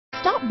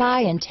Stop by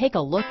and take a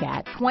look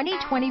at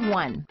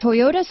 2021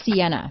 Toyota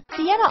Sienna.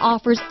 Sienna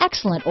offers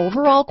excellent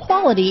overall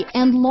quality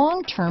and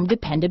long-term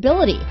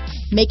dependability,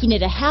 making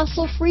it a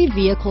hassle-free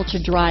vehicle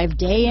to drive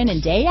day in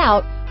and day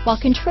out while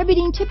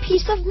contributing to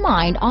peace of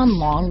mind on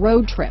long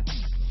road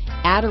trips.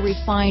 Add a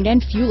refined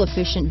and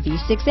fuel-efficient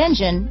V6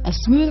 engine, a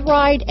smooth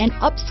ride, and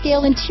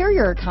upscale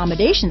interior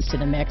accommodations to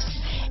the mix,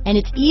 and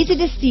it's easy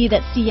to see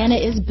that Sienna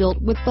is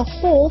built with the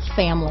whole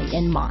family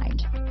in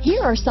mind.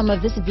 Here are some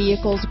of this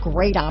vehicle's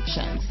great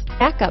options: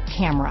 backup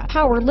camera,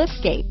 power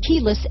liftgate,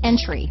 keyless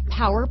entry,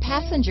 power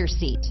passenger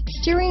seat,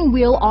 steering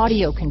wheel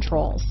audio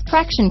controls,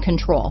 traction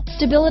control,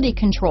 stability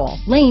control,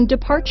 lane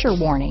departure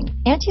warning,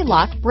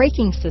 anti-lock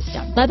braking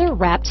system,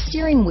 leather-wrapped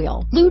steering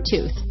wheel,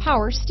 Bluetooth,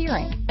 power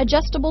steering,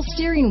 adjustable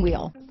steering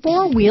wheel,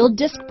 four-wheel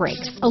disc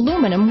brakes,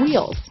 aluminum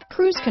wheels,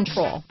 cruise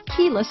control,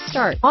 keyless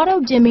start,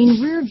 auto-dimming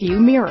rear-view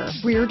mirror,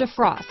 rear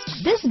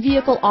defrost. This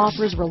vehicle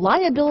offers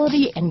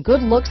reliability and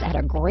good looks at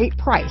a great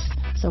price.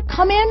 So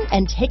come in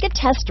and take a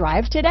test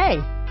drive today.